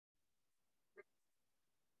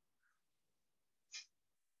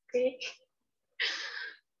Okay.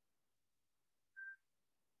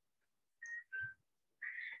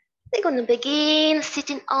 We're gonna begin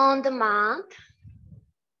sitting on the mat.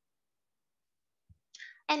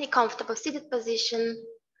 Any comfortable seated position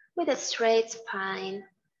with a straight spine.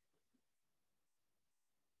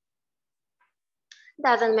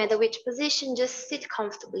 Doesn't matter which position, just sit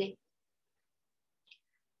comfortably.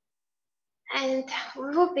 And we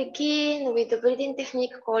will begin with the breathing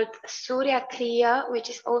technique called Surya Kriya, which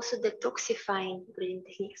is also detoxifying breathing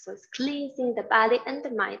technique. So it's cleansing the body and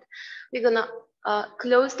the mind. We're gonna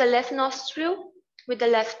close the left nostril with the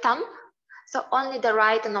left thumb. So only the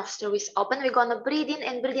right nostril is open. We're gonna breathe in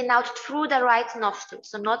and breathe out through the right nostril,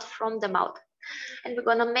 so not from the mouth. And we're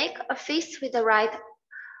gonna make a fist with the right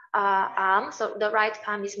arm. So the right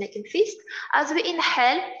palm is making fist. As we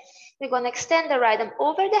inhale, we're gonna extend the right arm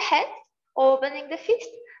over the head, opening the fist.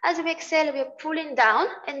 As we exhale, we're pulling down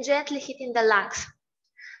and gently hitting the lungs.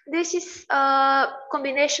 This is a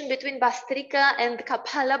combination between Bastrika and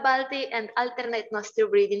Kapalabhati and alternate nostril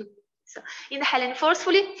breathing. So inhaling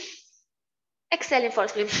forcefully, exhaling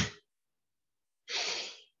forcefully.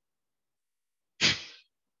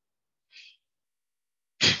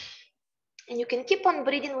 And you can keep on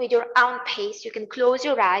breathing with your own pace. You can close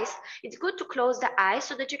your eyes. It's good to close the eyes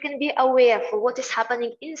so that you can be aware for what is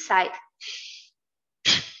happening inside.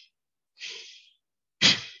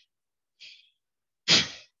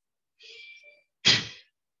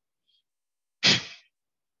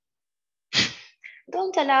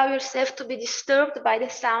 Don't allow yourself to be disturbed by the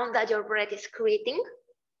sound that your breath is creating.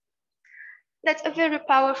 That's a very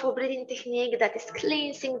powerful breathing technique that is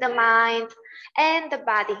cleansing the mind and the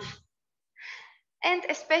body. And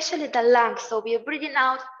especially the lungs. So we are breathing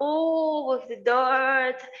out all of the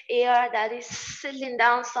dirt, air that is settling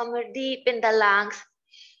down somewhere deep in the lungs.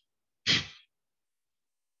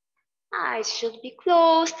 Eyes should be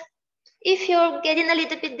closed. If you're getting a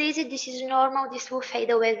little bit dizzy, this is normal. This will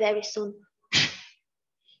fade away very soon.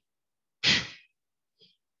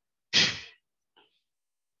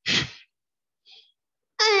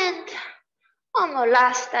 And one more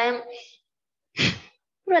last time.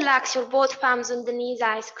 Relax your both palms on the knees,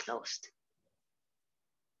 eyes closed.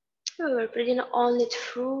 We're breathing only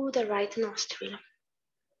through the right nostril.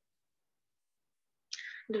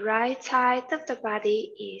 The right side of the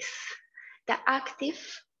body is the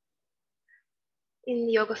active. In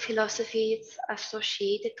yoga philosophy, it's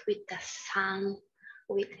associated with the sun,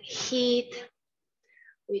 with heat,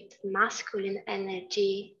 with masculine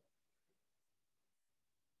energy,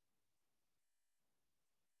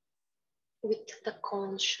 with the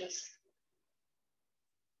conscious.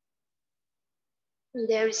 And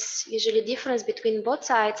there is usually a difference between both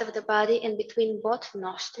sides of the body and between both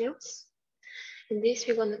nostrils. In this,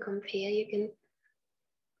 we're going to compare. You can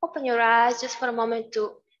open your eyes just for a moment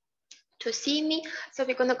to see me. So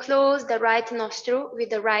we're going to close the right nostril with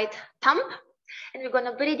the right thumb. And we're going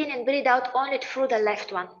to breathe in and breathe out only through the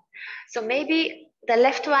left one. So maybe the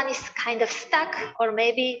left one is kind of stuck, or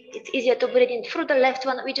maybe it's easier to breathe in through the left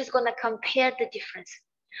one. We're just going to compare the difference.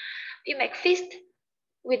 You make fist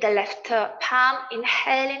with the left palm,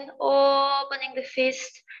 inhaling, opening the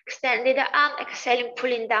fist, extending the arm, exhaling,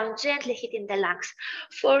 pulling down, gently hitting the lungs.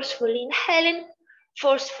 Forcefully inhaling,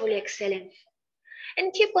 forcefully exhaling.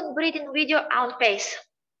 And keep on breathing with your own pace.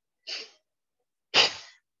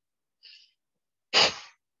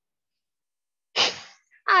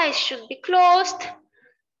 Eyes should be closed.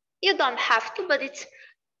 You don't have to, but it's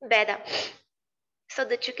better so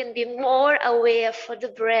that you can be more aware for the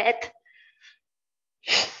breath.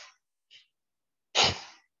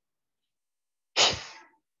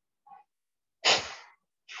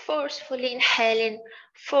 Forcefully inhaling,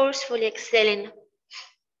 forcefully exhaling.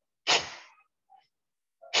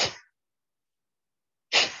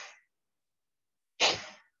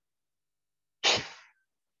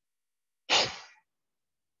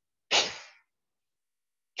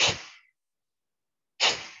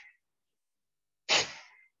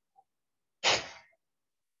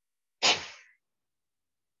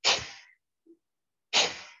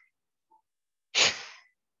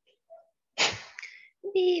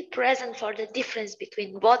 Be present for the difference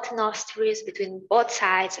between both nostrils, between both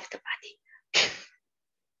sides of the body.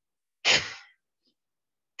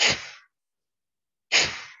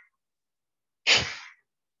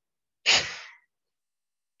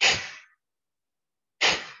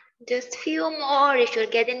 Just few more. If you're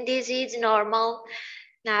getting dizzy, it's normal.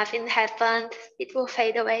 Nothing happened. It will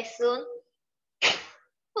fade away soon.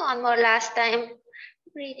 One more last time.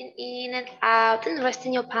 Breathing in and out and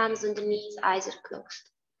resting your palms on the knees, eyes are closed.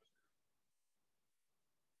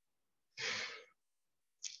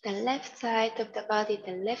 The left side of the body,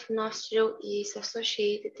 the left nostril, is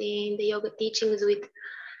associated in the yoga teachings with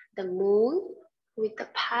the moon, with the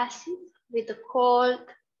passive, with the cold,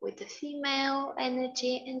 with the female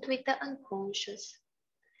energy, and with the unconscious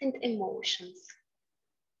and emotions.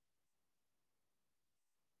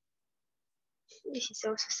 This is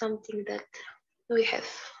also something that we have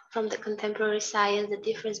from the contemporary science, the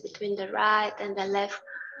difference between the right and the left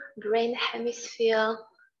brain hemisphere.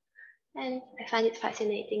 And I find it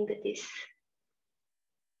fascinating that this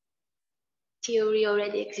theory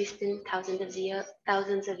already existed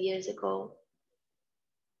thousands of years ago.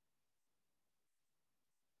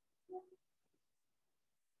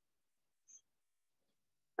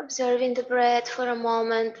 Observing the breath for a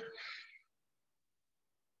moment.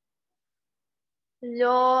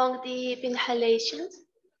 Long, deep inhalations.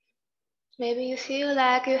 Maybe you feel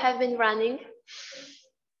like you have been running.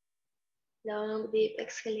 Long, deep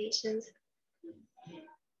exhalations.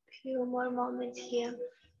 Few more moments here.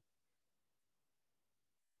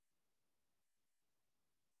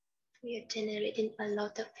 We are generating a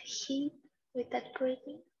lot of heat with that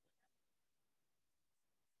breathing.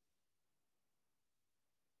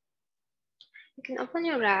 You can open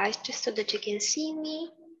your eyes just so that you can see me.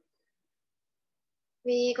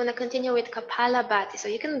 We're gonna continue with Kapalabhati. So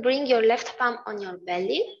you can bring your left palm on your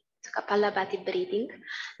belly. So Kapalabhati breathing.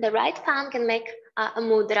 The right palm can make a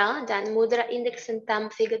mudra. Then mudra, index and thumb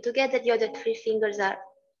finger together. The other three fingers are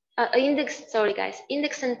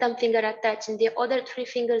index and thumb finger are touched, and the other three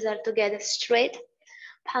fingers are together straight.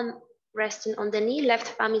 Palm resting on the knee.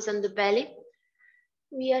 Left palm is on the belly.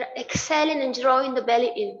 We are exhaling and drawing the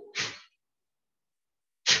belly in.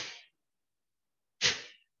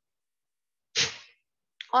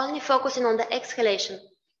 Only focusing on the exhalation.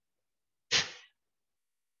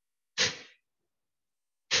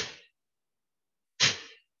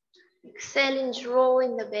 Exhaling,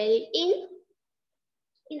 drawing the belly in.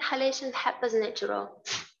 Inhalation happens natural.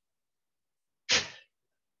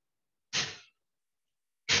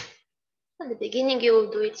 At the beginning, you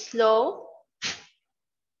will do it slow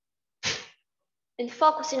and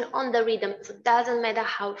focusing on the rhythm. So it doesn't matter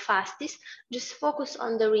how fast it is, just focus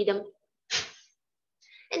on the rhythm.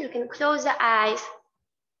 And you can close the eyes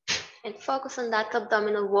and focus on that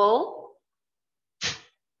abdominal wall.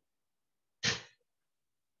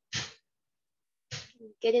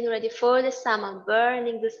 Getting ready for the summer,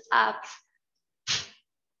 burning this up.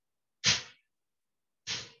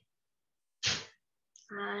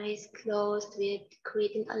 Eyes closed, we're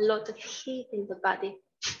creating a lot of heat in the body.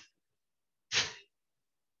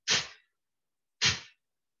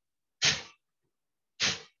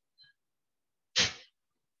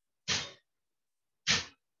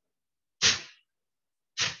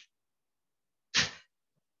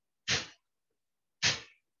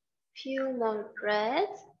 Few more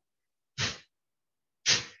breaths.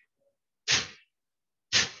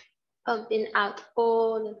 Pumping out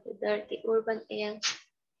all of the dirty urban air.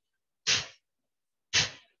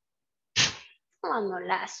 One more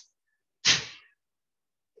last.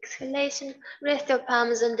 Exhalation, rest your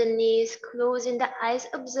palms on the knees, closing the eyes,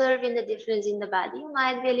 observing the difference in the body. You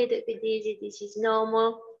might be a little bit dizzy, this is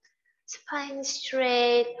normal. Spine is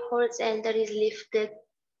straight, heart center is lifted.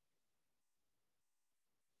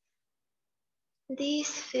 This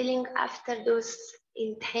feeling after those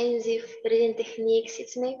intensive breathing techniques,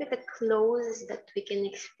 it's maybe the closest that we can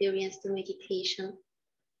experience to meditation.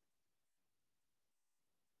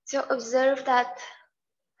 So observe that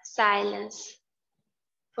silence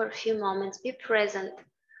for a few moments, be present,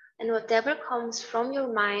 and whatever comes from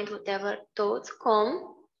your mind, whatever thoughts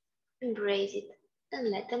come, embrace it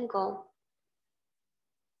and let them go.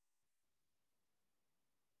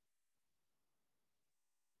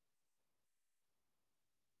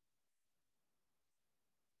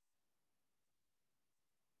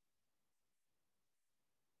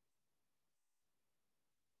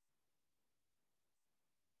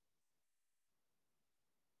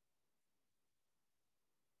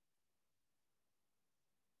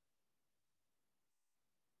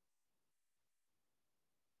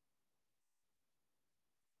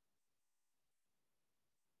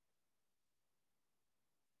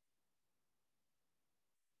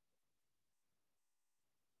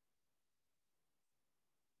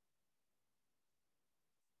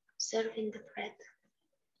 Observing the breath,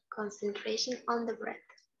 concentration on the breath,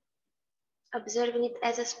 observing it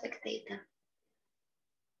as a spectator.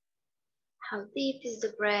 How deep is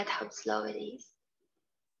the breath, how slow it is.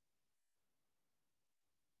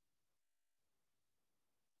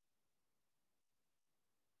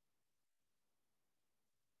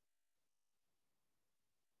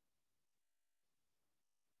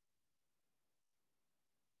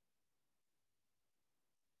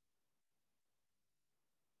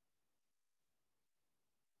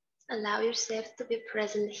 Allow yourself to be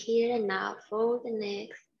present here and now for the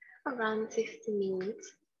next around 50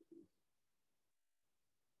 minutes.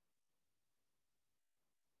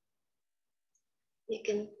 You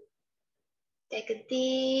can take a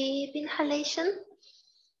deep inhalation,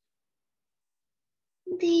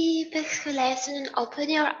 deep exhalation, and open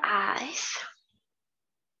your eyes.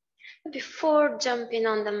 Before jumping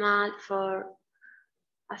on the mat for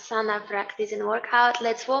asana practice and workout,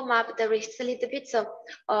 let's warm up the wrists a little bit. So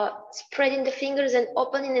spreading the fingers and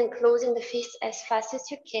opening and closing the fists as fast as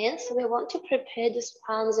you can. So we want to prepare those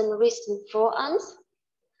palms and wrists and forearms.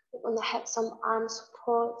 We're going to have some arm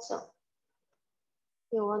support. So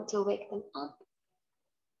you want to wake them up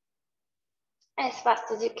as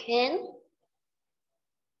fast as you can.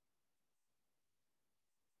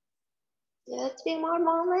 Just 3 more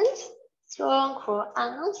moments. Strong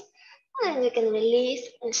forearms. And you can release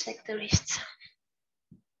and shake the wrists.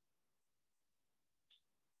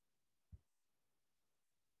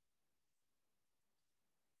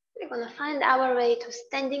 We're going to find our way to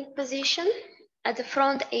standing position at the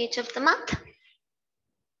front edge of the mat.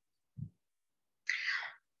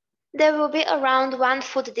 There will be around 1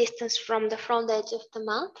 foot distance from the front edge of the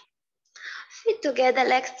mat. Feet together,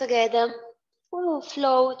 legs together. We will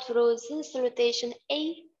flow through sensor rotation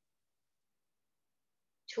A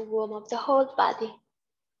to warm up the whole body.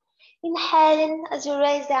 Inhaling as you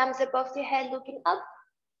raise the arms above your head, looking up.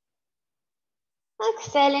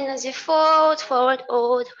 Exhaling as you fold forward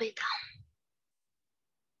all the way down.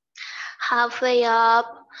 Halfway up,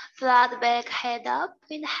 flat back, head up.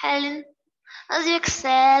 Inhaling. As you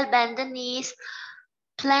exhale, bend the knees.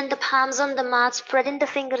 Plant the palms on the mat, spreading the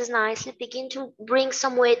fingers nicely. Begin to bring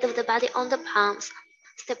some weight of the body on the palms.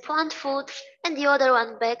 Step one foot and the other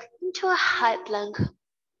one back into a high plank.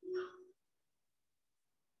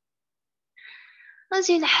 As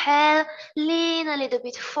you inhale, lean a little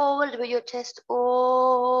bit forward with your chest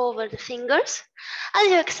over the fingers. As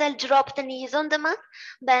you exhale, drop the knees on the mat,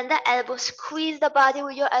 bend the elbows, squeeze the body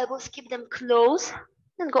with your elbows, keep them close,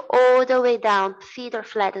 and go all the way down. Feet are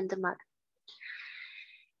flat on the mat.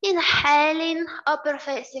 Inhaling, upper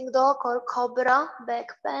facing dog or cobra, back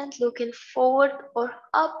bend, looking forward or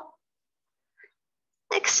up.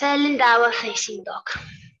 Exhaling, downward facing dog.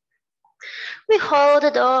 We hold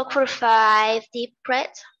the dog for 5 deep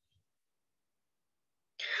breaths.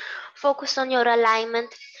 Focus on your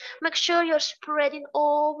alignment. Make sure you're spreading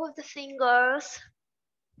all of the fingers.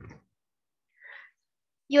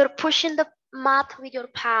 You're pushing the mat with your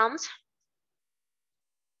palms.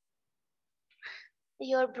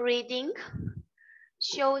 You're breathing.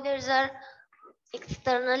 Shoulders are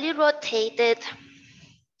externally rotated.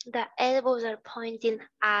 The elbows are pointing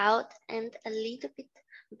out and a little bit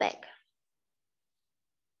back.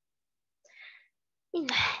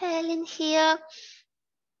 Inhaling here.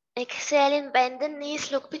 Exhaling, bend the knees,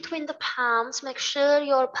 look between the palms. Make sure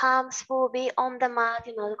your palms will be on the mat.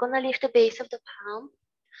 You're not gonna lift the base of the palm.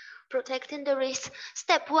 Protecting the wrist.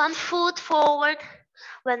 Step one foot forward.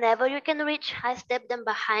 Whenever you can reach, I step them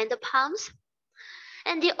behind the palms.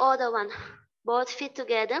 And the other one, both feet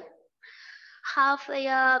together. Halfway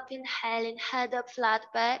up, inhaling, head up, flat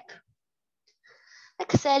back.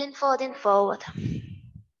 Exhaling, folding forward.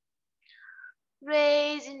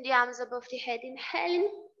 Raising the arms above the head, inhaling.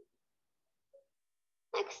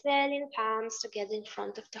 Exhaling, palms together in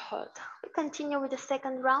front of the heart. We continue with the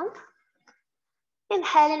second round.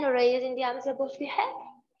 Inhaling, raising the arms above the head.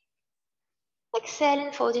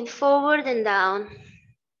 Exhaling, folding forward and down.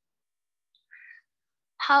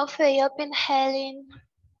 Halfway up, inhaling.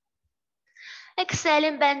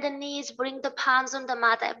 Exhaling, bend the knees, bring the palms on the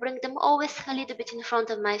mat. I bring them always a little bit in front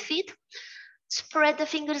of my feet. Spread the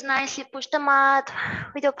fingers nicely, push the mat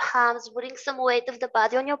with your palms, bring some weight of the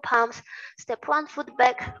body on your palms. Step one foot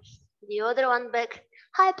back, the other one back,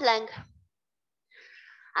 high plank.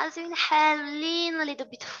 As you inhale, lean a little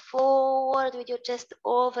bit forward with your chest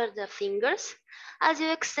over the fingers. As you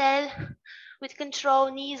exhale, with control,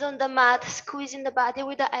 knees on the mat, squeezing the body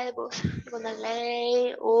with the elbows. You're gonna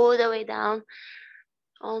lay all the way down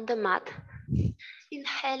on the mat.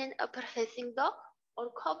 Inhaling, upper facing dog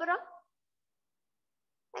or cobra.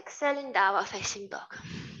 Exhaling, downward facing dog.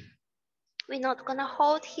 We're not gonna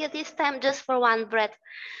hold here this time, just for one breath.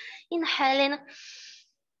 Inhaling,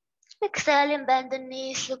 exhaling, bend the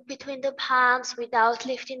knees, look between the palms without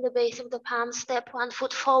lifting the base of the palms. Step one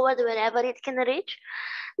foot forward wherever it can reach,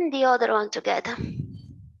 and the other one together.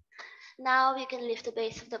 Now we can lift the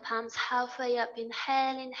base of the palms halfway up.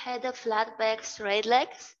 Inhaling, head up, flat back, straight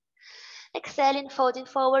legs. Exhaling, folding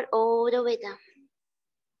forward all the way down.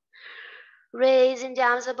 Raising the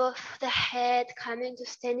arms above the head, coming to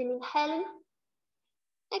standing, inhaling.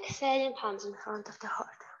 Exhaling, palms in front of the heart.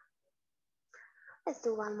 Let's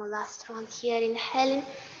do one more last round here. Inhaling,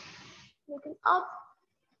 looking up.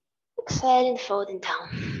 Exhaling, folding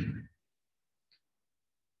down.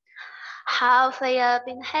 Halfway up,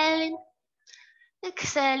 inhaling.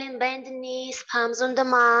 Exhaling, bend the knees, palms on the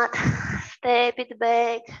mat. Step it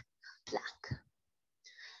back, plank.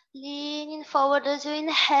 Leaning forward as you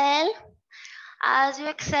inhale. As you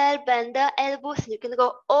exhale, bend the elbows. You can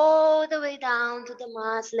go all the way down to the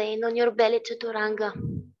mat, laying on your belly, chaturanga.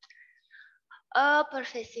 Upper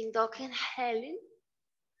facing dog, inhaling.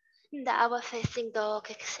 Downward facing dog,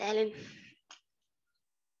 exhaling.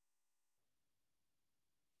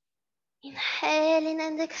 Inhaling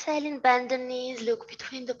and exhaling, bend the knees, look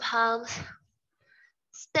between the palms.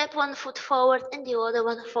 Step one foot forward and the other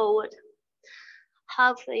one forward.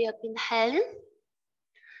 Halfway up, inhaling.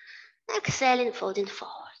 Exhaling, folding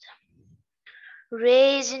forward.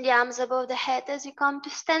 Raising the arms above the head as you come to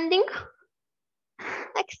standing.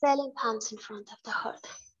 Exhaling, palms in front of the heart.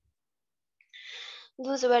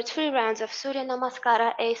 Those were 3 rounds of Surya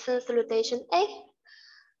Namaskara A, Sun Salutation A.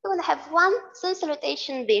 You will have 1 Sun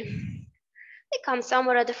Salutation B. We come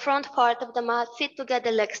somewhere at the front part of the mat, feet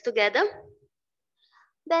together, legs together.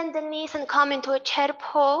 Bend the knees and come into a chair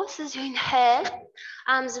pose as you inhale.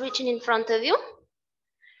 Arms reaching in front of you.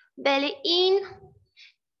 Belly in,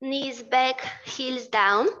 knees back, heels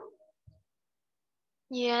down.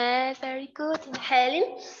 Yes, very good.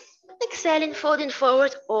 Inhaling. Exhaling, folding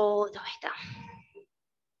forward all the way down.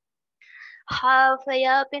 Halfway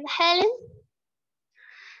up, inhaling.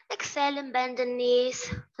 Exhaling, bend the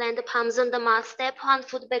knees, plant the palms on the mat, step one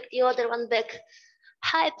foot back, the other one back.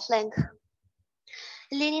 High plank.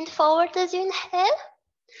 Leaning forward as you inhale.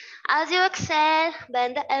 As you exhale,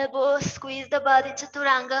 bend the elbows, squeeze the body,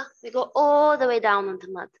 chaturanga. We go all the way down on the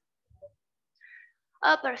mat.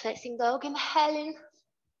 Upper facing dog, inhaling.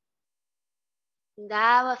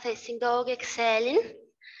 Downward facing dog, exhaling.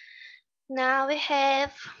 Now we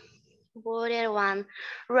have warrior 1.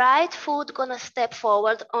 Right foot gonna step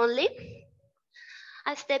forward only.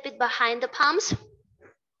 I step it behind the palms.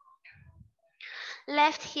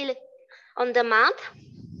 Left heel on the mat.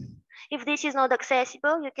 If this is not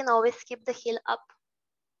accessible, you can always skip the heel up.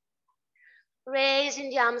 Raising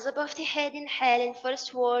the arms above the head, inhaling,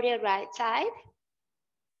 first warrior, right side.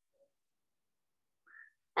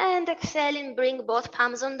 And exhaling, bring both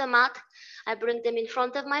palms on the mat. I bring them in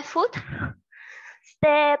front of my foot.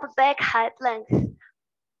 Step back, high plank.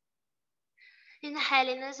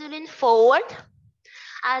 Inhaling as you lean forward.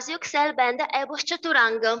 As you exhale, bend the elbows,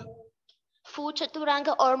 chaturanga. Full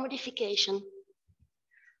chaturanga or modification.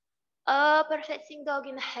 Upper facing dog,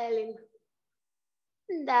 inhaling.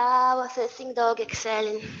 Downward facing dog,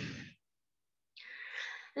 exhaling.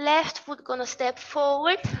 Left foot gonna step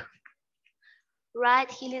forward. Right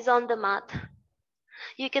heel is on the mat.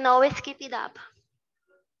 You can always keep it up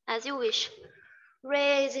as you wish.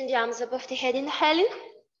 Raising the arms above the head, inhaling.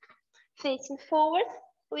 Facing forward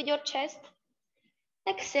with your chest.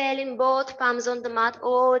 Exhaling, both palms on the mat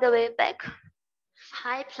all the way back.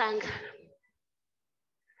 High plank.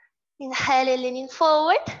 Inhaling, leaning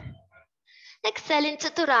forward. Exhaling,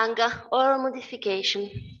 chaturanga or modification.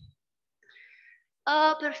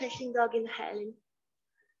 Upper facing dog, inhaling.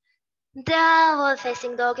 Downward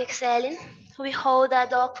facing dog, exhaling. We hold that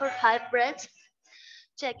dog for 5 breaths.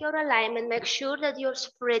 Check your alignment. Make sure that you're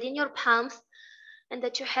spreading your palms and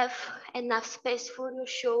that you have enough space for your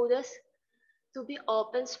shoulders to be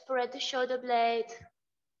open. Spread the shoulder blade.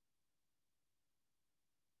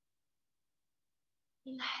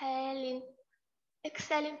 Inhaling.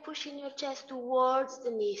 Exhaling, pushing your chest towards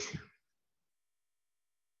the knees.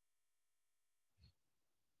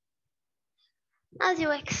 As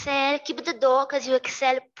you exhale, keep the dog. As you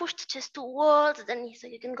exhale, push the chest towards the knees so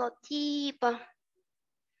you can go deeper.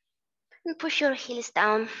 And push your heels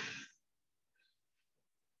down.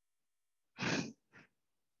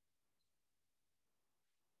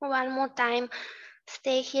 One more time.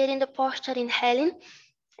 Stay here in the posture, inhaling.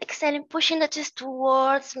 Exhaling, pushing the chest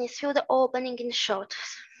towards me. Feel the opening in the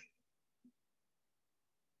shoulders.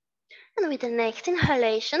 And with the next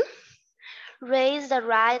inhalation, raise the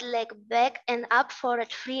right leg back and up for a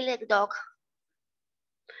 3-leg dog.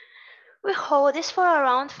 We hold this for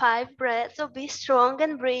around 5 breaths, so be strong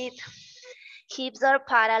and breathe. Hips are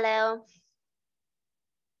parallel.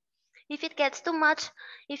 If it gets too much,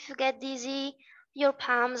 if you get dizzy, your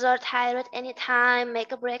palms are tired at any time,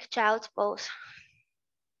 make a break, child's pose.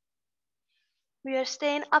 We are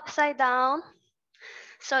staying upside down,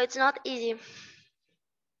 so it's not easy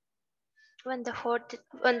when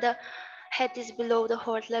the head is below the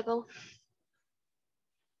heart level.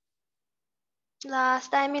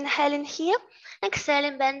 Last time, inhaling here.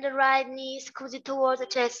 Exhaling, bend the right knee, squeeze it towards the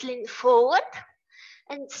chest, lean forward.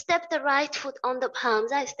 And step the right foot on the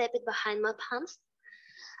palms. I step it behind my palms.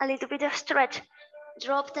 A little bit of stretch.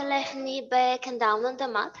 Drop the left knee back and down on the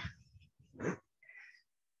mat.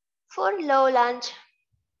 For low lunge,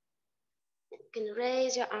 you can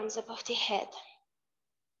raise your arms above the head.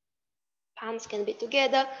 Palms can be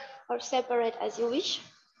together or separate as you wish.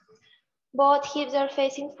 Both hips are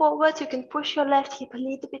facing forward. You can push your left hip a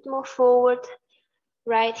little bit more forward.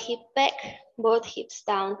 Right hip back, both hips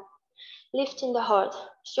down. Lifting the heart,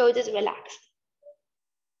 shoulders relaxed.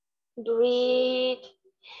 Breathe.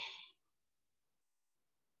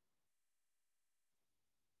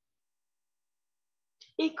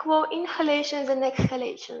 Equal inhalations and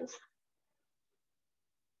exhalations.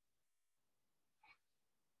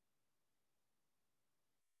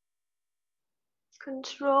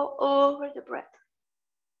 Control over the breath.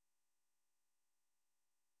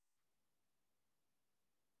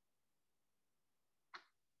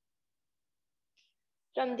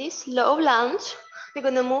 From this low lunge, we're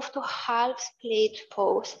going to move to half split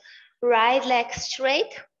pose. Right leg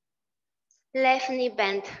straight, left knee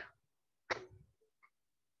bent.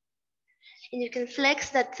 And you can flex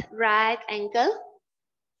that right ankle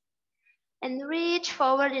and reach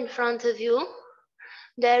forward in front of you.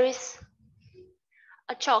 There is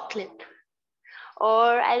a chocolate,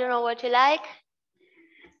 or I don't know what you like.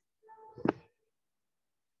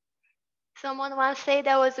 Someone once said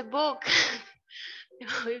there was a book.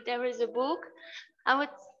 If there is a book, I would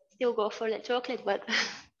still go for the chocolate, but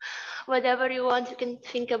whatever you want, you can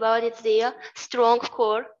think about it there. Strong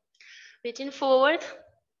core, reaching forward.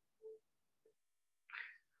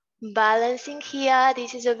 Balancing here,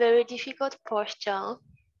 this is a very difficult posture.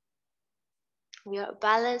 We are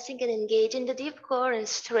balancing and engaging the deep core and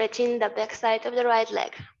stretching the back side of the right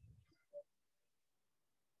leg.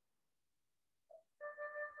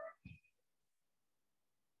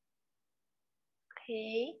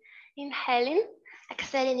 Okay, inhaling,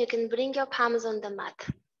 exhaling, you can bring your palms on the mat.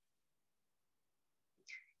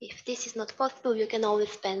 If this is not possible, you can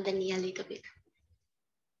always bend the knee a little bit.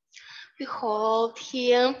 We hold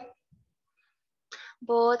here.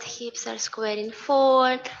 Both hips are squaring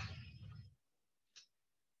forward.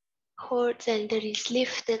 Heart center is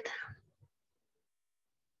lifted.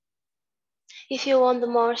 If you want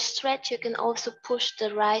more stretch, you can also push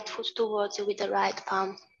the right foot towards you with the right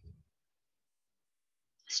palm.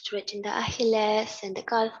 Stretching the Achilles and the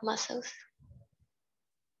calf muscles.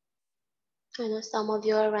 I know some of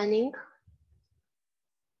you are running.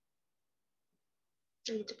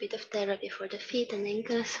 A little bit of therapy for the feet and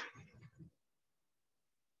ankles.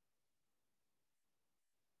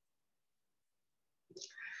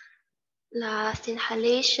 Last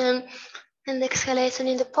inhalation and exhalation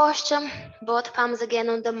in the posture. Both palms again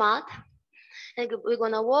on the mat. And we're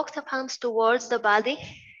gonna walk the palms towards the body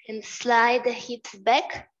and slide the hips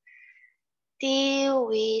back till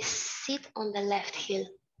we sit on the left heel.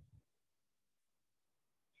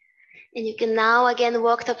 And you can now again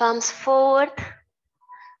walk the palms forward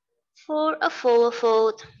for a forward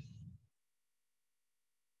fold.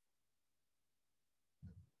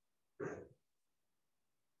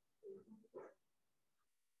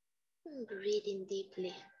 And breathing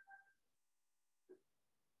deeply.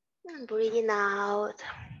 And breathing out.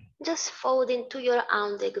 Just fold into your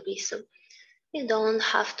arm degree. So you don't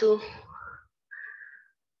have to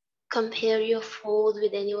compare your fold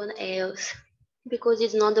with anyone else. Because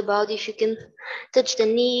it's not about if you can touch the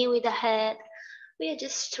knee with the head. We are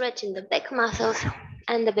just stretching the back muscles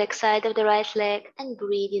and the back side of the right leg and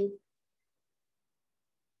breathing.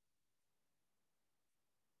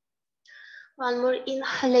 One more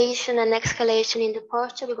inhalation and exhalation in the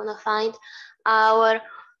posture. We're gonna find our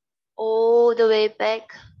all the way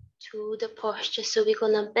back to the posture. So we're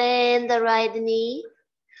gonna bend the right knee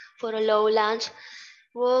for a low lunge.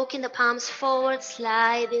 Walking the palms forward,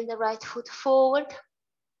 sliding the right foot forward.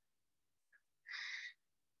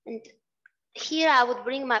 And here I would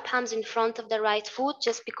bring my palms in front of the right foot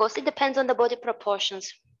just because it depends on the body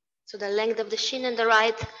proportions. So the length of the shin and the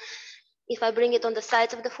right, if I bring it on the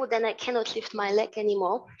sides of the foot, then I cannot lift my leg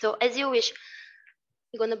anymore. So as you wish,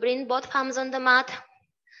 you're gonna bring both palms on the mat,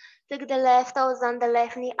 take the left toes and the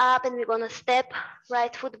left knee up, and we're gonna step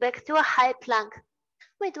right foot back to a high plank.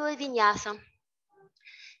 We do a vinyasa.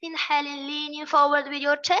 Inhaling, leaning forward with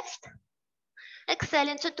your chest.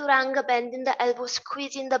 Exhaling, chaturanga, bending the elbows,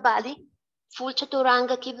 squeezing the body. Full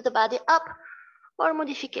chaturanga, keep the body up, or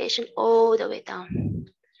modification all the way down.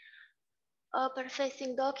 Upper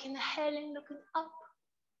facing dog, inhaling, looking up.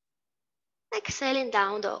 Exhaling,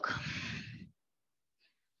 down dog.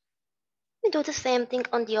 We do the same thing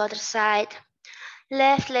on the other side.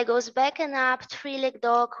 Left leg goes back and up, 3-leg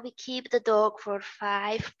dog. We keep the dog for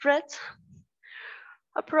 5 breaths.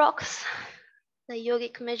 Approx. The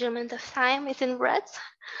yogic measurement of time is in breaths.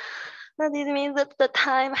 But this means that the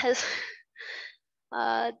time has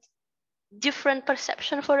a different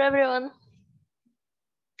perception for everyone.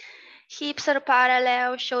 Hips are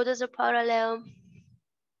parallel, shoulders are parallel.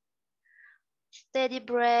 Steady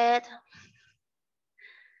breath.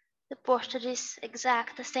 The posture is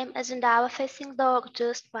exact the same as in downward facing dog,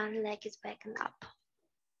 just one leg is back and up.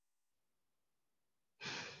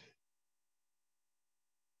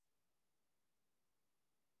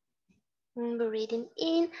 Breathing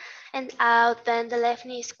in and out, bend the left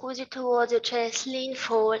knee, squeeze it towards your chest, lean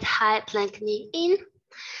forward, high plank knee in,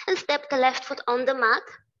 and step the left foot on the mat.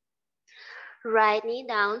 Right knee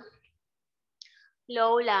down,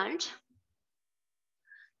 low lunge.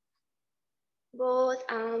 Both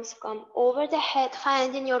arms come over the head,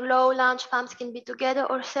 finding your low lunge. Palms can be together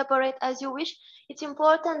or separate as you wish. It's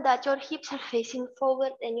important that your hips are facing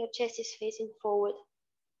forward and your chest is facing forward.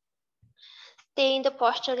 Stay in the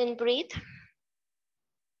posture and breathe.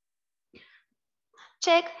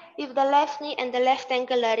 Check if the left knee and the left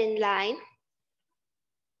ankle are in line.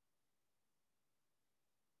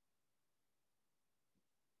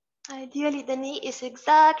 Ideally, the knee is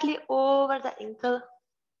exactly over the ankle.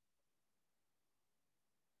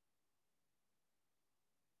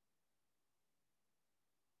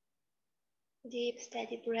 Deep,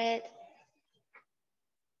 steady breath.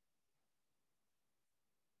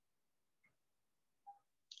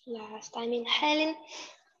 Last time, inhaling.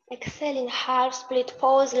 Exhaling, half split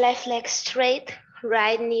pose, left leg straight,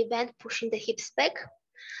 right knee bent, pushing the hips back.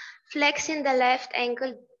 Flexing the left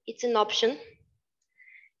ankle, it's an option.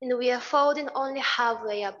 And we are folding only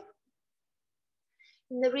halfway up.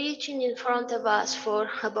 And reaching in front of us for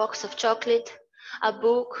a box of chocolate, a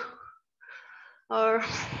book, or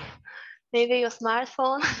maybe your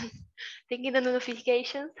smartphone, taking the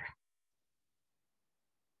notifications.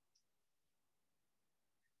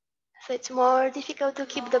 So it's more difficult to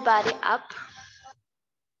keep the body up.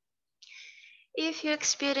 If you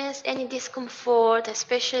experience any discomfort,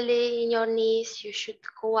 especially in your knees, you should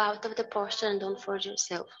go out of the posture and don't force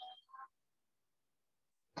yourself.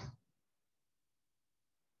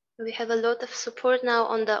 We have a lot of support now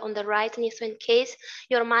on the right knee, so in case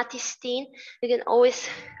your mat is thin, you can always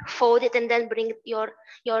fold it and then bring your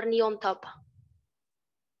knee on top.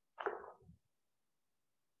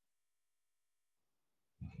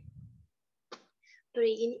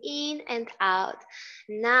 Breathing in and out.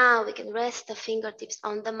 Now we can rest the fingertips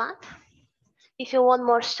on the mat. If you want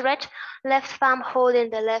more stretch, left palm holding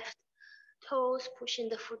the left toes, pushing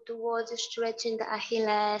the foot towards you, stretching the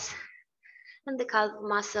Achilles and the calf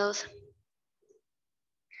muscles.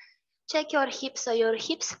 Check your hips, so your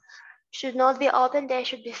hips should not be open, they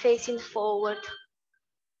should be facing forward.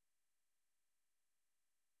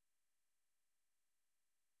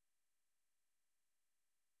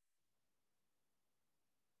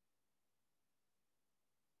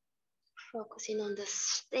 Focusing on the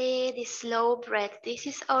steady, slow breath. This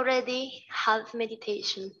is already half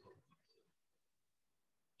meditation.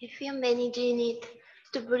 If you're managing it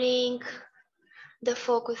to bring the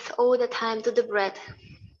focus all the time to the breath,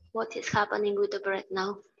 what is happening with the breath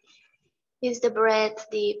now? Is the breath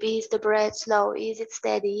deep? Is the breath slow? Is it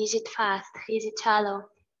steady? Is it fast? Is it shallow?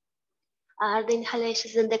 Are the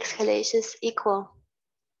inhalations and exhalations equal?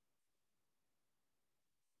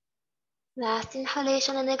 Last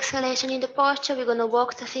inhalation and exhalation in the posture. We're gonna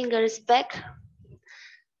walk the fingers back.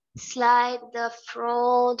 Slide the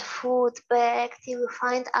front foot back till we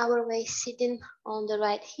find our way sitting on the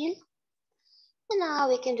right heel. And now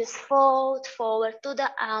we can just fold forward to the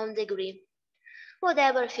arm degree.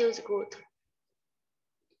 Whatever feels good.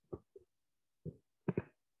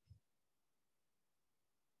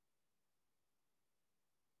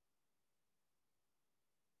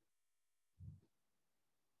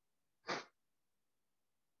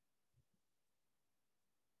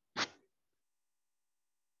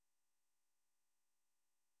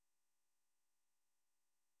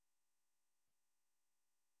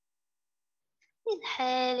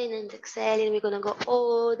 Inhaling and exhaling, we're gonna go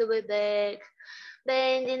all the way back.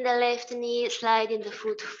 Bending the left knee, sliding the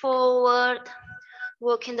foot forward,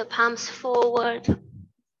 walking the palms forward.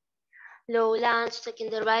 Low lunge, taking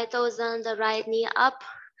the right toes down, the right knee up.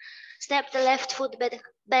 Step the left foot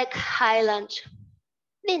back, high lunge.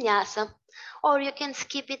 Vinyasa. Or you can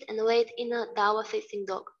skip it and wait in a downward facing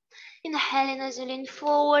dog. Inhaling as you lean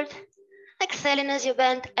forward. Exhaling as you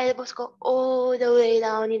bend, elbows go all the way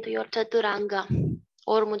down into your chaturanga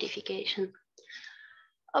or modification.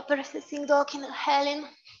 Upper facing dog, inhaling,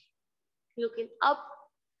 looking up,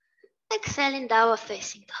 exhaling, downward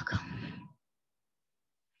facing dog.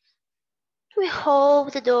 We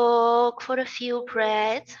hold the dog for a few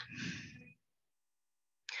breaths.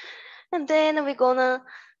 And then we're gonna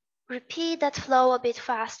repeat that flow a bit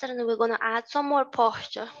faster, and we're gonna add some more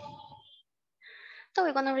posture. So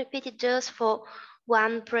we're gonna repeat it just for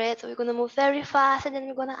one breath. We're gonna move very fast, and then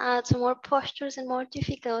we're gonna add some more postures and more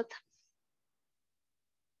difficult.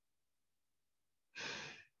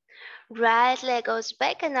 Right leg goes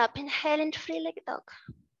back and up, inhaling, three-legged dog.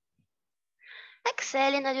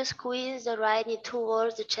 Exhaling, as you squeeze the right knee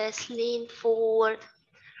towards the chest, lean forward.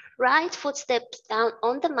 Right foot steps down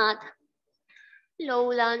on the mat. Low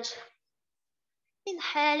lunge.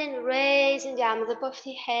 Inhaling, raising the arms above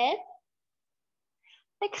the head.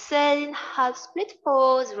 Exhaling, half split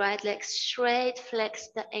pose, right leg straight, flex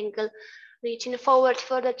the ankle, reaching forward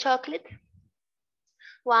for the chocolate.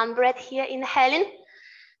 One breath here, inhaling.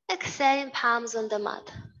 Exhaling, palms on the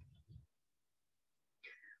mat.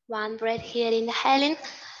 One breath here, inhaling.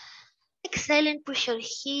 Exhaling, push your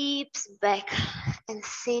hips back and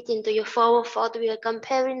sit into your forward fold. We are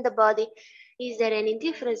comparing the body. Is there any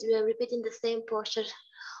difference? We are repeating the same posture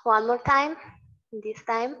one more time. This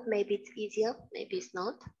time, maybe it's easier, maybe it's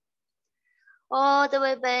not. All the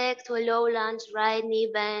way back to a low lunge, right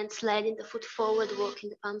knee bend, sliding the foot forward, walking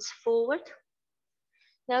the palms forward.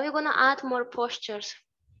 Now we're gonna add more postures.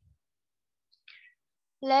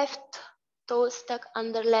 Left toe stuck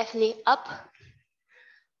under left knee up,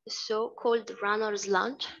 the so-called runner's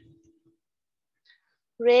lunge.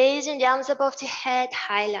 Raising the arms above the head,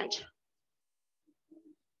 high lunge.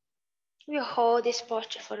 We hold this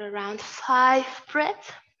posture for around 5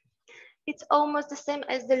 breaths. It's almost the same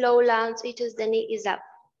as the low lunge, it's just the knee is up.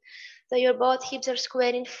 So your both hips are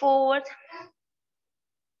squaring forward.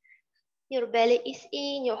 Your belly is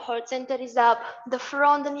in, your heart center is up. The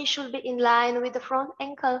front knee should be in line with the front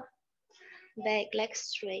ankle. Back leg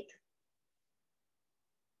straight.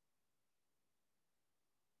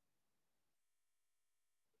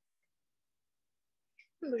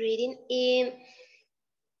 Breathing in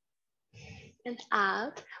and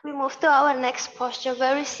out. We move to our next posture,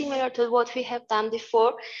 very similar to what we have done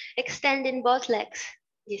before, extending both legs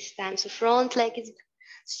this time. So front leg is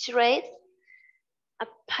straight. A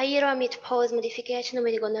pyramid pose modification,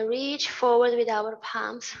 we're gonna reach forward with our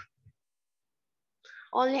palms.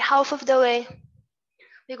 Only half of the way.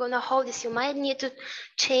 We're gonna hold this. You might need to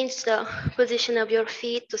change the position of your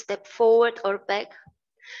feet to step forward or back.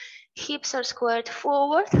 Hips are squared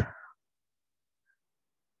forward.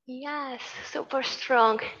 Yes, super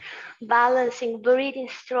strong. Balancing, breathing,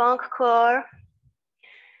 strong core.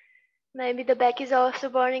 Maybe the back is also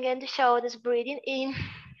burning and the shoulders, breathing in.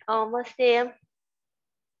 Almost there.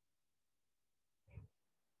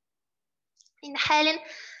 Inhaling,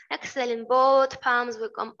 exhaling, both palms will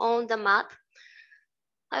come on the mat.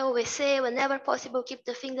 I always say, whenever possible, keep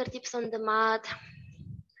the fingertips on the mat.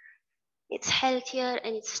 It's healthier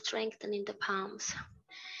and it's strengthening the palms.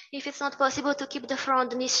 If it's not possible to keep the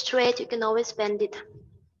front knee straight, you can always bend it.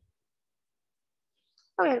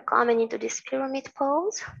 We're coming into this pyramid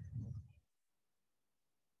pose.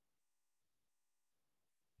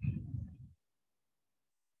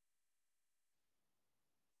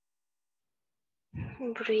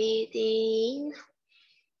 Breathe in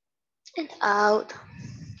and out.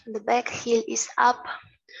 The back heel is up,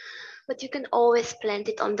 but you can always plant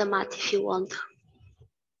it on the mat if you want.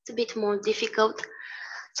 It's a bit more difficult,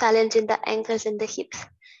 challenging the ankles and the hips.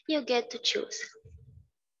 You get to choose.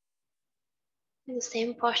 And the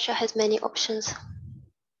same posture has many options.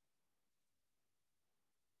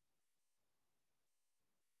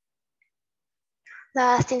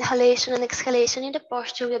 Last inhalation and exhalation in the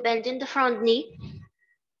posture. We're bending the front knee.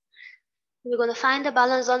 We're going to find the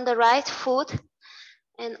balance on the right foot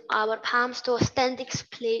and our palms to a standing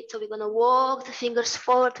split. So we're going to walk the fingers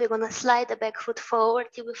forward. We're going to slide the back foot forward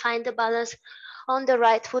till we find the balance on the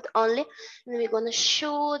right foot only. And we're going to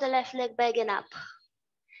shoot the left leg back and up.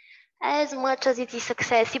 As much as it is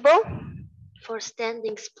accessible for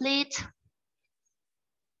standing split.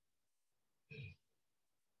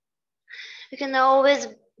 You can always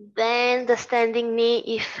bend the standing knee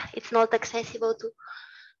if it's not accessible to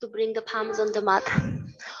bring the palms on the mat.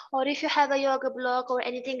 Or if you have a yoga block or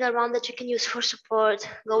anything around that you can use for support,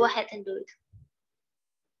 go ahead and do it.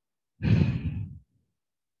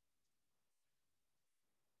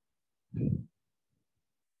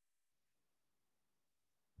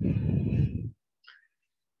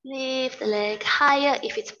 Lift the leg higher.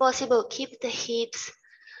 If it's possible, keep the hips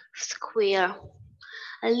square.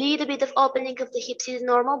 A little bit of opening of the hips is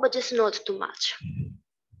normal, but just not too much.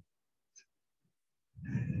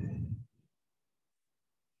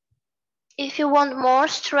 If you want more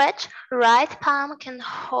stretch, right palm can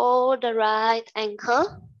hold the right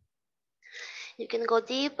ankle. You can go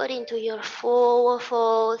deeper into your forward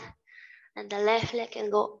fold, and the left leg can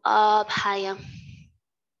go up higher.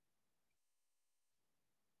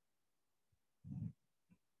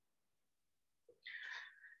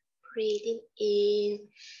 Breathing in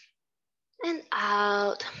and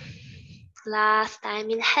out. Last time,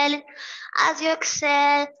 inhaling. As you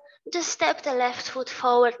exhale, just step the left foot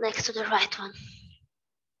forward next to the right one.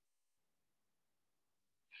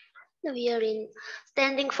 We are in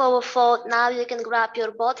standing forward fold. Now you can grab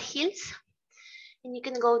your both heels and you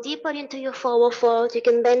can go deeper into your forward fold. You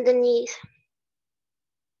can bend the knees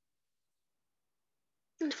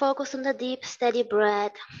and focus on the deep, steady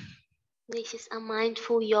breath. This is a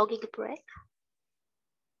mindful yogic breath.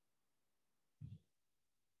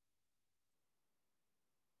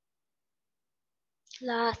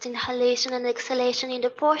 Last inhalation and exhalation in the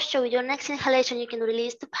posture. With your next inhalation, you can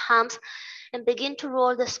release the palms and begin to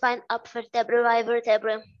roll the spine up vertebra by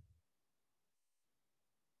vertebra.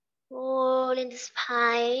 Rolling the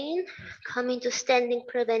spine, coming to standing,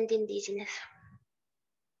 preventing dizziness.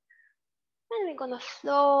 And we're gonna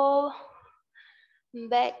flow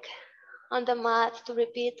back on the mat to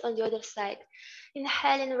repeat on the other side.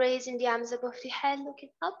 Inhaling, raising the arms above the head, looking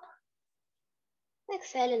up.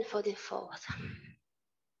 Exhaling, folding forward.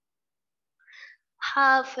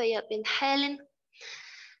 Halfway up, inhaling.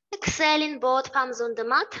 Exhaling, both palms on the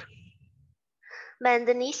mat. Bend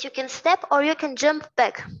the knees. You can step or you can jump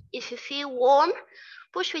back. If you feel warm,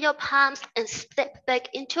 push with your palms and step back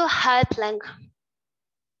into a high plank.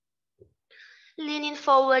 Leaning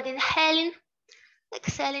forward, inhaling.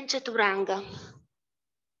 Exhaling, Chaturanga.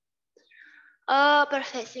 Upper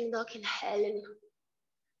facing dog, inhaling.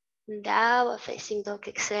 Downward facing dog,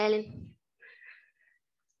 exhaling.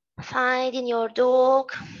 Finding your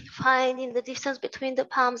dog, finding the distance between the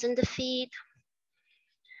palms and the feet.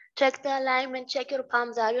 Check the alignment, check your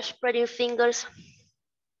palms. Are you spreading fingers?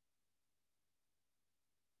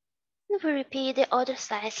 We repeat the other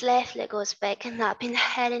side. Left leg goes back and up.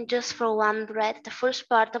 Inhaling just for one breath. The first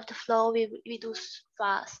part of the flow we do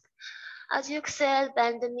fast. As you exhale,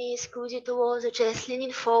 bend the knees, squeeze it towards the chest,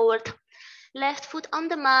 leaning forward. Left foot on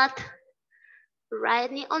the mat,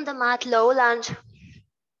 right knee on the mat, low lunge.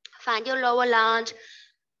 Find your lower lunge.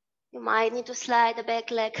 You might need to slide the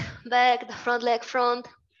back leg back, the front leg front.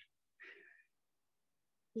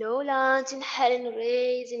 Low lunge, inhaling,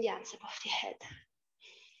 raising the arms above the head.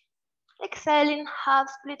 Exhaling, half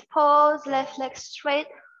split pose, left leg straight,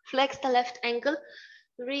 flex the left ankle,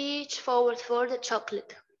 reach forward for the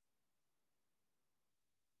chocolate.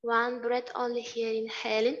 One breath only here,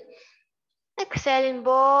 inhaling. Exhaling,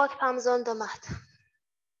 both palms on the mat.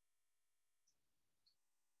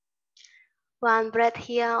 One breath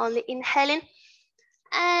here, only inhaling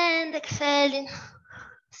and exhaling.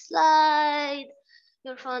 Slide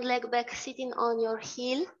your front leg back, sitting on your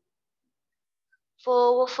heel.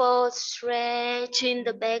 Forward fold, stretching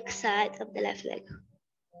the back side of the left leg.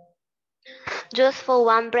 Just for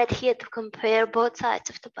one breath here to compare both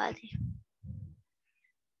sides of the body.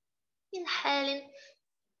 Inhaling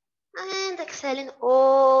and exhaling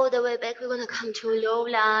all the way back. We're gonna come to a low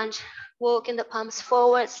lunge, walking the palms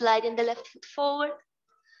forward, sliding the left foot forward,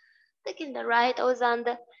 taking the right toes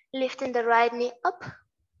under, lifting the right knee up,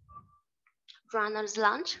 runner's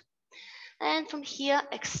lunge. And from here,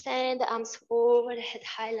 extend the arms over the head,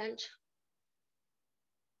 high lunge.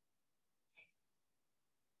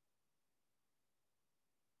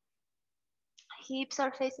 Hips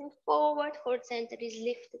are facing forward, heart center is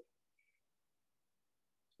lifted.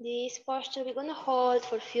 This posture we're gonna hold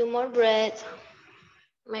for a few more breaths.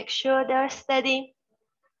 Make sure they're steady.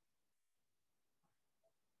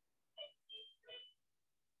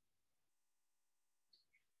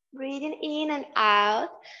 Breathing in and out.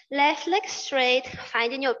 Left leg straight,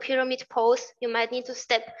 finding your pyramid pose. You might need to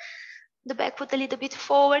step the back foot a little bit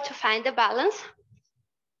forward to find the balance.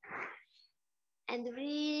 And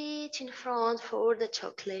reach in front for the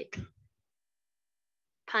chocolate.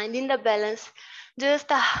 Finding the balance, just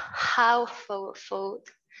a half forward fold.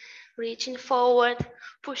 Reaching forward,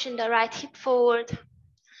 pushing the right hip forward.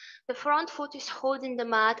 The front foot is holding the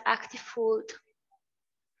mat, active foot.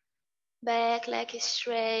 Back leg is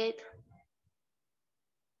straight.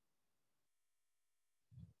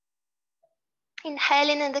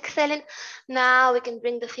 Inhaling and exhaling. Now we can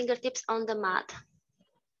bring the fingertips on the mat.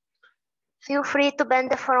 Feel free to bend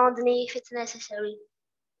the front knee if it's necessary.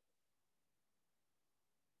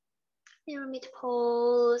 Pyramid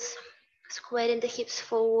pose, squaring the hips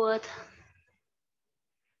forward.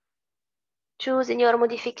 Choosing your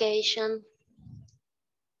modification.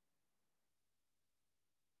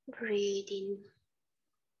 Breathing.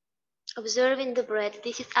 Observing the breath.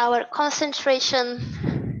 This is our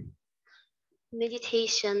concentration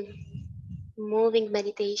meditation, moving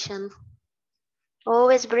meditation.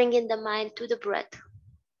 Always bringing the mind to the breath.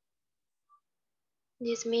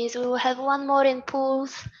 This means we will have one more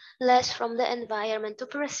impulse, less from the environment to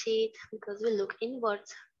proceed because we look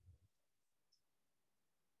inwards.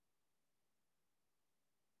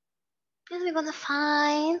 And we're gonna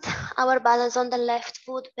find our balance on the left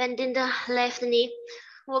foot, bending the left knee,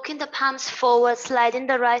 walking the palms forward, sliding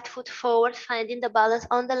the right foot forward, finding the balance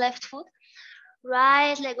on the left foot.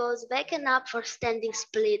 Right leg goes back and up for standing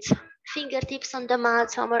splits. Fingertips on the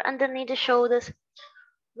mat, somewhere underneath the shoulders.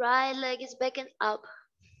 Right leg is back and up.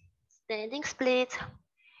 Standing split.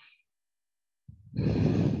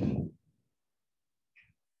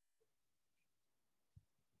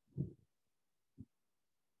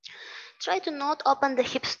 Try to not open the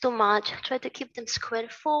hips too much. Try to keep them square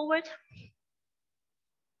forward.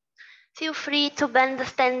 Feel free to bend the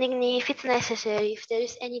standing knee if it's necessary, if there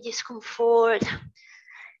is any discomfort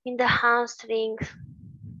in the hamstrings.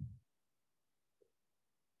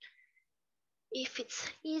 If it's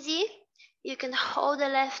easy, you can hold the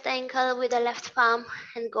left ankle with the left palm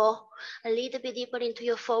and go a little bit deeper into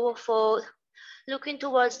your forward fold, looking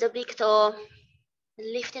towards the big toe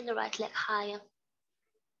and lifting the right leg higher.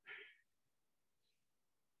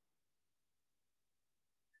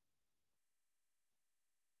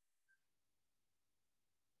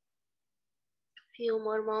 Few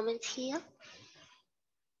more moments here.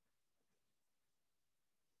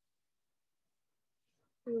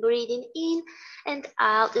 Breathing in and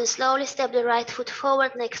out, and slowly step the right foot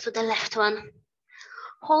forward next to the left one.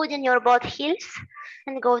 Holding your both heels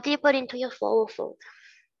and go deeper into your forward fold.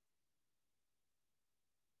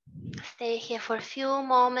 Stay here for a few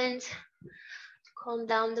moments to calm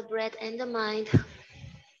down the breath and the mind.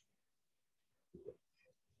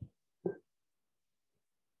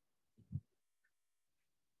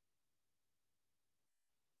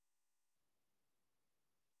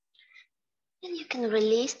 And you can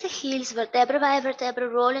release the heels vertebra by vertebra,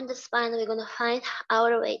 rolling the spine. We're gonna find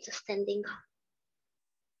our way to standing.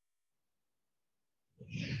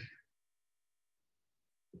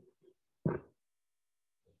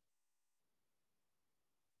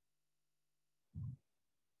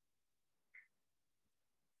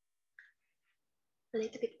 A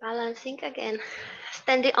little bit balancing again.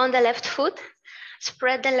 Standing on the left foot,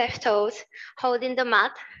 spread the left toes, holding the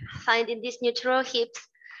mat, finding these neutral hips,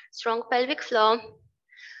 strong pelvic floor.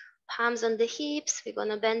 Palms on the hips. We're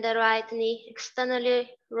gonna bend the right knee externally,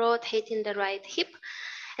 rotating the right hip,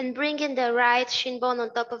 and bringing the right shin bone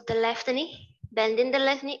on top of the left knee, bending the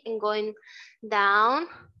left knee and going down,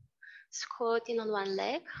 squatting on one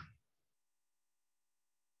leg.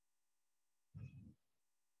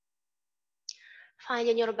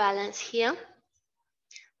 Finding your balance here.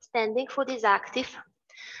 Standing foot is active.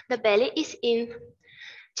 The belly is in.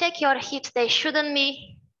 Check your hips. They shouldn't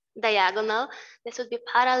be diagonal. They should be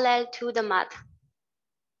parallel to the mat.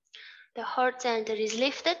 The heart center is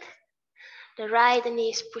lifted. The right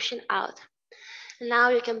knee is pushing out. Now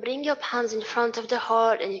you can bring your palms in front of the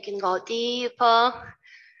heart and you can go deeper.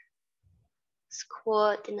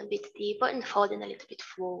 Squatting a bit deeper and folding a little bit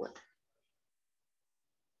forward.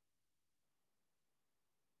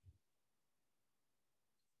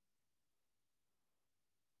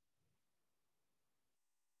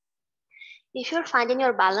 If you're finding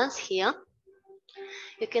your balance here,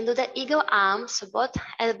 you can do the eagle arm, so both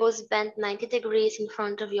elbows bent 90 degrees in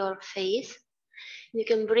front of your face. You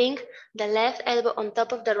can bring the left elbow on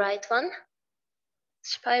top of the right one,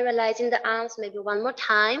 spiralizing the arms maybe one more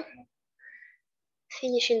time,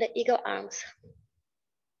 finishing the eagle arms.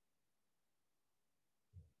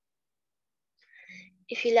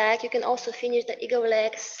 If you like, you can also finish the eagle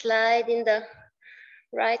leg, sliding the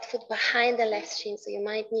right foot behind the left shin, so you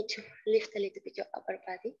might need to lift a little bit your upper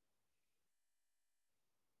body.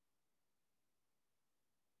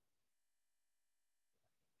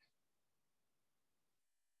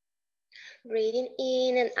 Breathing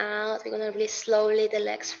in and out. We're gonna release slowly the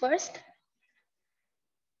legs first,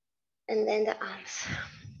 and then the arms.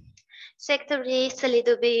 Shake the wrists a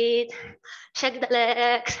little bit, shake the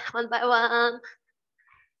legs one by one.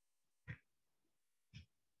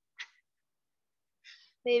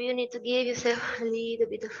 Maybe you need to give yourself a little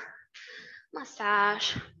bit of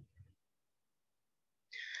massage.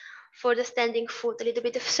 For the standing foot, a little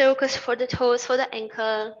bit of circles for the toes, for the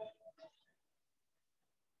ankle.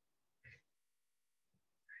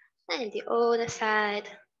 And the other side.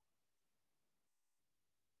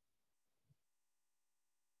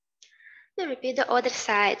 Then repeat the other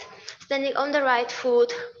side. Standing on the right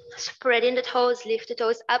foot, Spreading the toes, lift the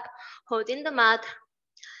toes up, holding the mat,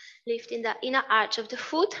 lifting the inner arch of the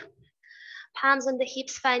foot. Palms on the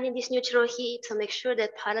hips, finding this neutral heat, so make sure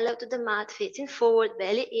that parallel to the mat, facing forward,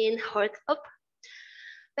 belly in, heart up.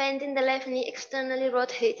 Bending the left knee externally,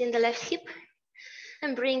 rotating the left hip,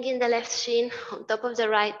 and bringing the left shin on top of the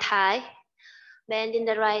right thigh. Bending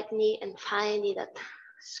the right knee and finding that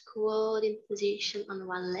squatting position on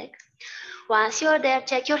one leg. Once you're there,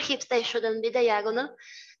 check your hips, they shouldn't be diagonal.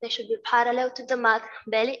 They should be parallel to the mat,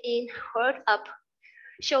 belly in, heart up,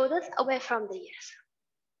 shoulders away from the ears.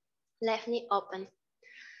 Left knee open.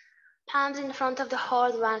 Palms in front of the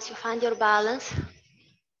heart once you find your balance.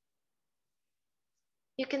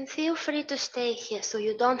 You can feel free to stay here, so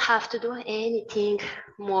you don't have to do anything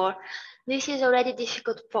more. This is already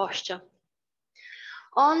difficult posture.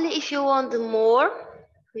 Only if you want more,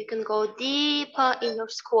 you can go deeper in your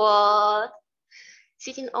squat,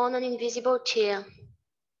 sitting on an invisible chair.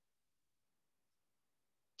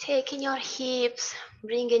 Taking your hips,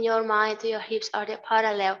 bringing your mind to your hips. Are they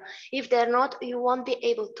parallel? If they're not, you won't be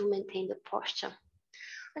able to maintain the posture.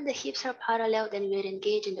 When the hips are parallel, then we're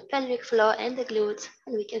engaging the pelvic floor and the glutes,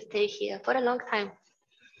 and we can stay here for a long time.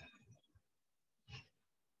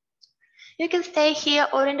 You can stay here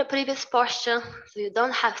or in the previous posture, so you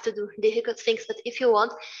don't have to do difficult things, but if you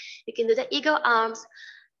want, you can do the eagle arms,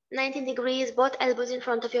 90 degrees, both elbows in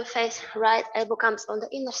front of your face. Right elbow comes on the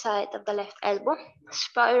inner side of the left elbow,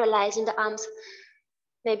 spiralizing the arms.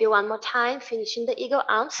 Maybe one more time, finishing the eagle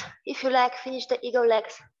arms. If you like, finish the eagle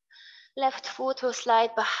legs. Left foot will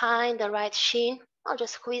slide behind the right shin, or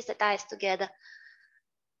just squeeze the thighs together.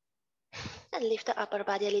 And lift the upper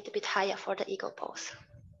body a little bit higher for the eagle pose.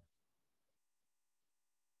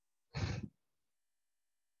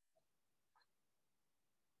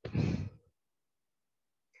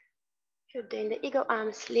 You're doing the eagle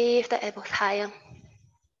arms, lift the elbows higher.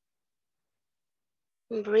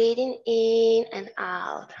 Breathing in and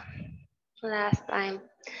out. Last time.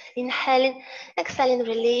 Inhaling, exhaling,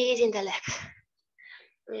 releasing the legs.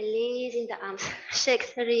 Releasing the arms.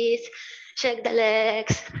 Shake the wrists, shake the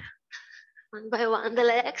legs. One by one, the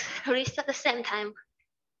legs, wrists at the same time.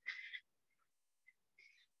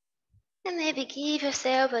 And maybe give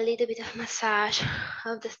yourself a little bit of massage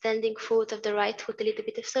of the standing foot, of the right foot, a little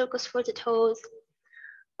bit of circles for the toes,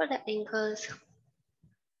 for the ankles.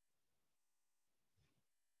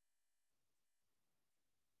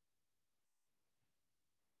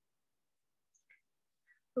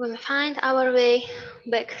 We're going to find our way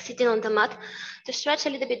back, sitting on the mat, to stretch a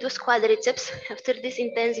little bit those quadriceps after this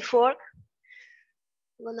intensive work.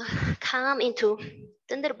 We're going to come into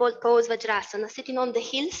thunderbolt pose, Vajrasana, sitting on the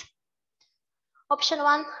heels. Option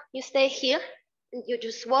one, you stay here and you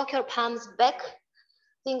just walk your palms back,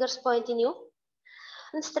 fingers pointing you,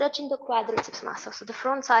 and stretching the quadriceps muscles, so the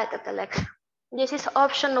front side of the leg. This is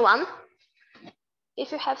option one.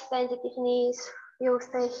 If you have sensitive knees, you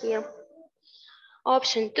stay here.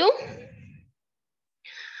 Option two,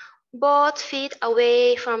 both feet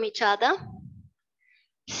away from each other,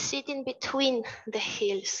 sitting between the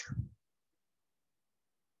heels.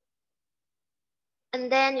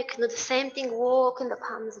 And then you can do the same thing, walking the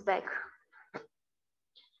palms back.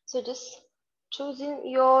 So just choosing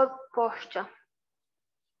your posture.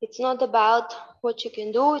 It's not about what you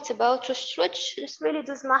can do, it's about to stretch. Just really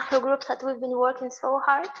those muscle groups that we've been working so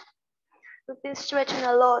hard. We've been stretching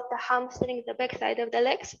a lot, the hamstrings, the back side of the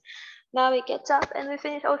legs. Now we get up and we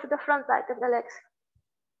finish also the front side of the legs.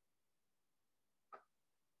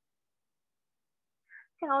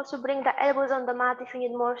 You can also bring the elbows on the mat if you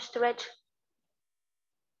need more stretch.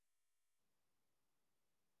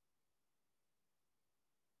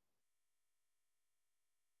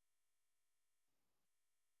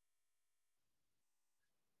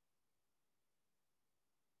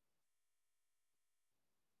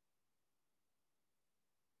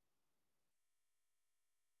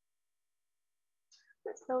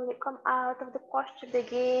 Slowly come out of the posture,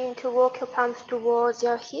 begin to walk your palms towards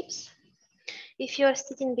your hips. If you're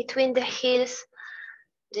sitting between the heels,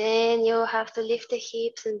 then you have to lift the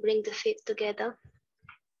hips and bring the feet together.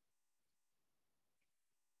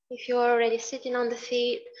 If you're already sitting on the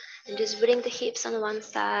feet, and just bring the hips on one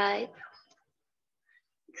side.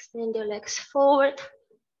 Extend your legs forward.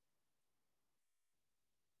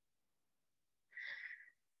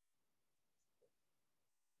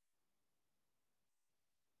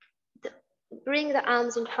 Bring the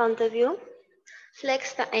arms in front of you.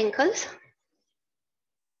 Flex the ankles.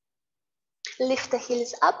 Lift the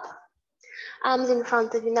heels up. Arms in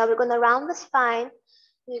front of you. Now we're going to round the spine.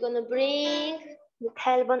 We're going to bring the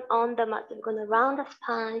tailbone on the mat. We're going to round the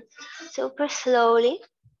spine super slowly.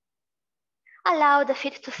 Allow the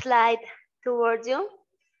feet to slide towards you.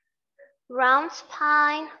 Round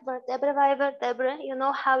spine, vertebra by vertebra. You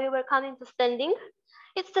know how you were coming to standing?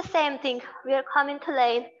 It's the same thing. We are coming to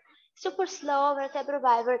laying. Super slow, vertebra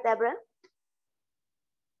by vertebra.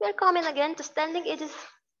 We are coming again to standing.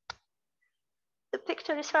 The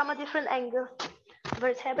picture is from a different angle.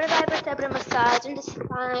 Vertebra by vertebra, massage in the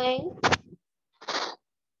spine.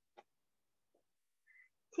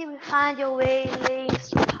 Till you find your way laying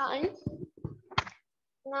supine.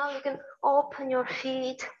 Now you can open your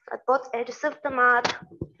feet at both edges of the mat,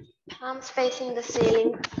 palms facing the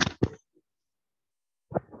ceiling.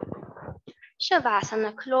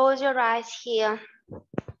 Shavasana, close your eyes here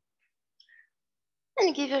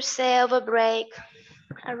and give yourself a break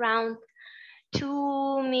around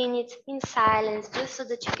 2 minutes in silence, just so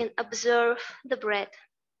that you can observe the breath,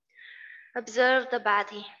 observe the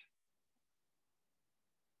body.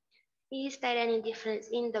 Is there any difference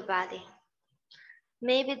in the body?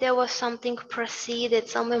 Maybe there was something preceded,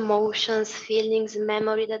 some emotions, feelings,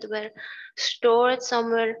 memory that were stored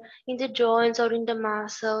somewhere in the joints or in the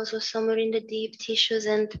muscles or somewhere in the deep tissues.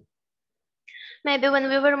 And maybe when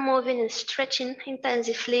we were moving and stretching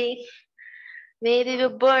intensively, maybe we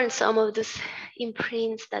burned some of those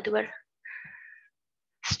imprints that were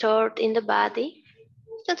stored in the body.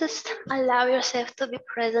 So just allow yourself to be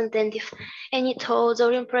present, and if any thoughts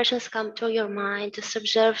or impressions come to your mind, just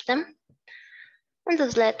observe them and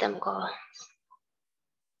just let them go.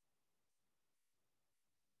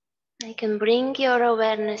 You can bring your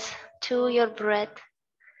awareness to your breath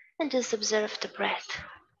and just observe the breath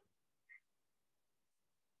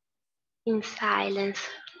in silence.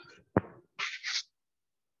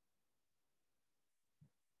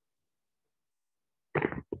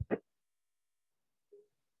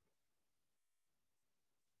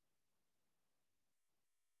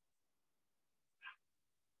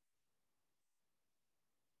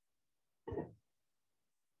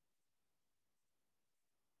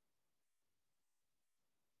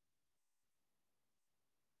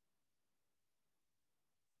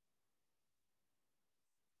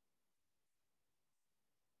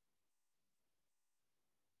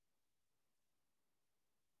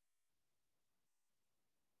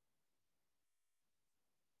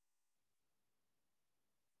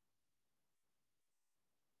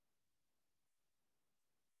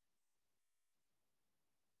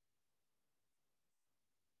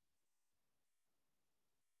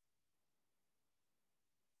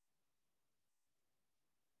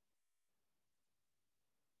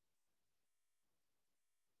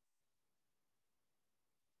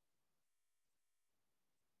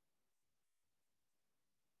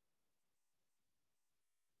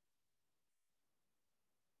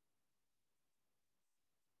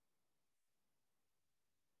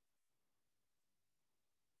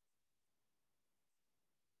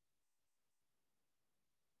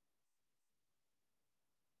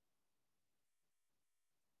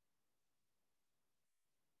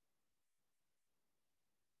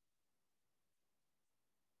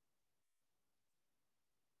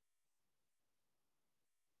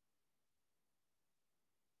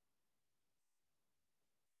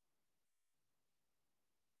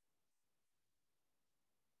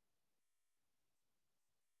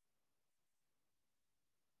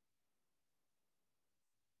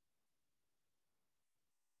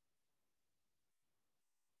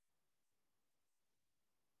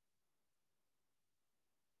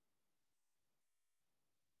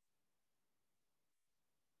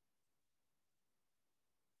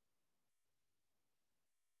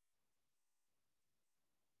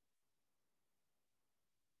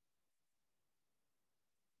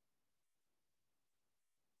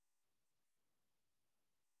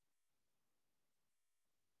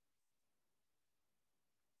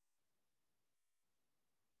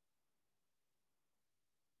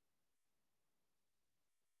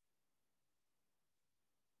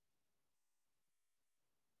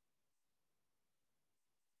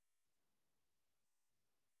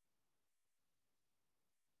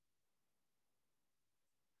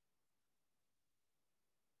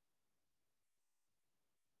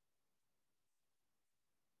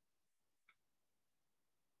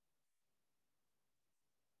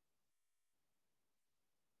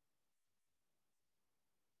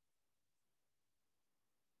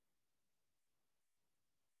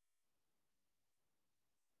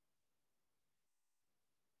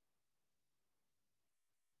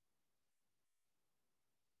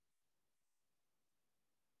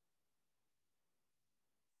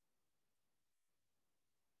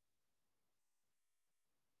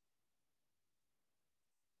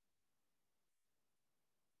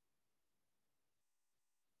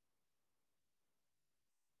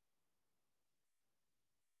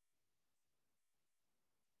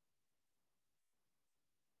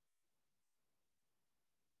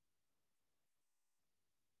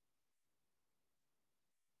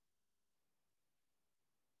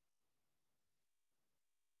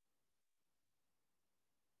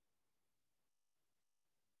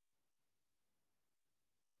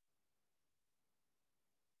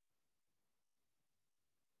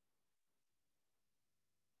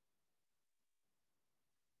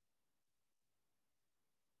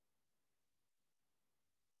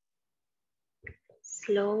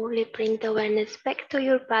 Slowly bring the awareness back to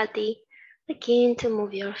your body. Begin to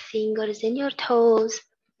move your fingers and your toes,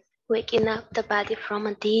 waking up the body from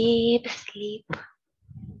a deep sleep.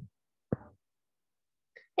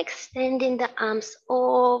 Extending the arms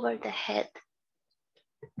over the head.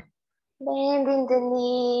 Bending the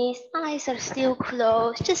knees, eyes are still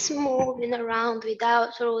closed, just moving around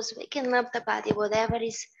without rules, waking up the body, whatever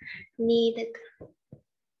is needed.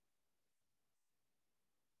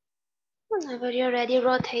 Whenever you're ready,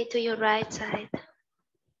 rotate to your right side.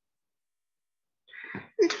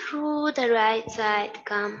 And through the right side,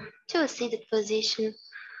 come to a seated position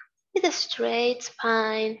with a straight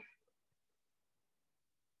spine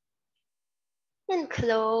and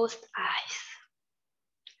closed eyes.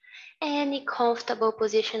 Any comfortable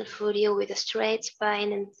position for you with a straight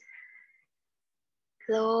spine and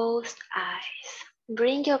closed eyes.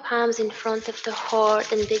 Bring your palms in front of the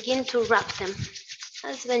heart and begin to wrap them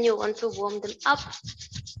as when you want to warm them up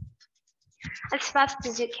as fast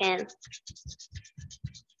as you can.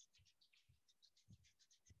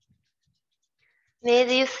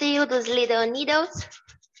 Maybe you feel those little needles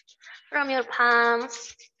from your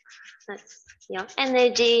palms. That's your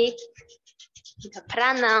energy, the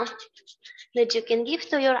prana that you can give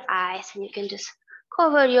to your eyes, and you can just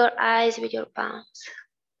cover your eyes with your palms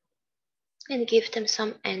and give them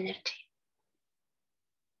some energy.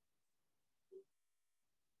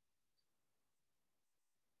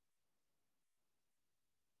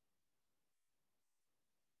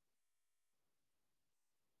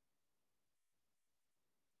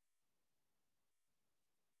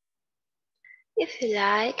 If you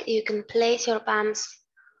like, you can place your palms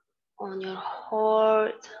on your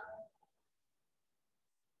heart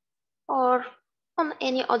or on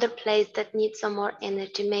any other place that needs some more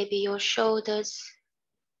energy, maybe your shoulders,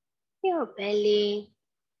 your belly,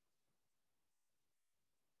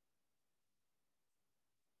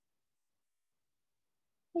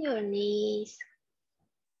 your knees.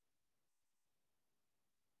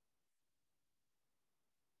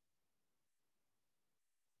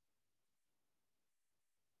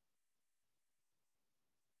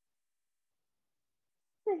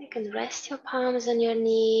 And you can rest your palms on your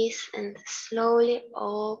knees and slowly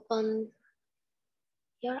open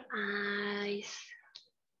your eyes.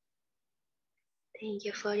 Thank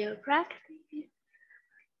you for your practice.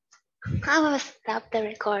 I will stop the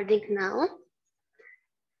recording now.